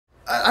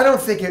I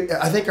don't think it.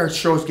 I think our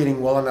show's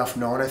getting well enough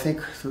known. I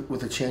think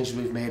with the changes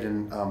we've made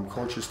in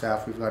coaching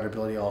staff, we've got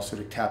ability also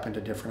to tap into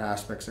different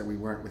aspects that we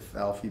weren't with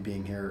Alfie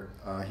being here.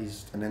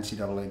 He's an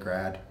NCAA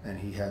grad, and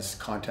he has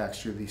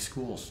contacts through these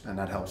schools, and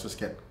that helps us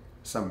get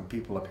some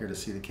people up here to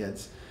see the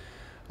kids.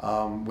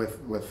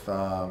 With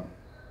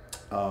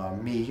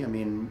me, I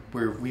mean,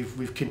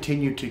 we've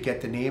continued to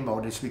get the name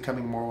out. It's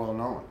becoming more well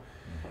known.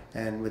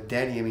 And with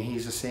Denny, I mean,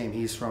 he's the same.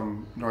 He's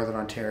from Northern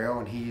Ontario,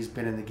 and he's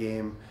been in the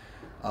game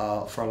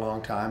for a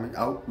long time,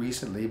 out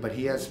recently, but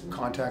he has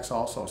contacts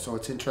also. So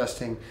it's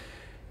interesting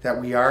that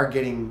we are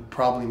getting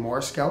probably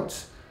more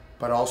scouts,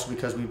 but also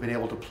because we've been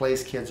able to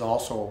place kids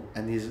also,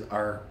 and these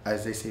are,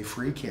 as they say,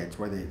 free kids,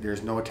 where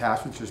there's no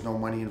attachments, there's no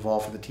money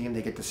involved for the team.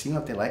 They get to see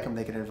them. If they like them,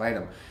 they can invite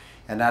them.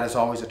 And that is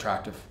always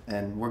attractive.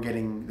 And we're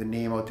getting the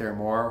name out there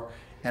more,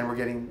 and we're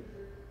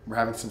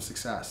having some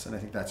success, and I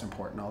think that's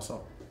important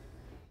also.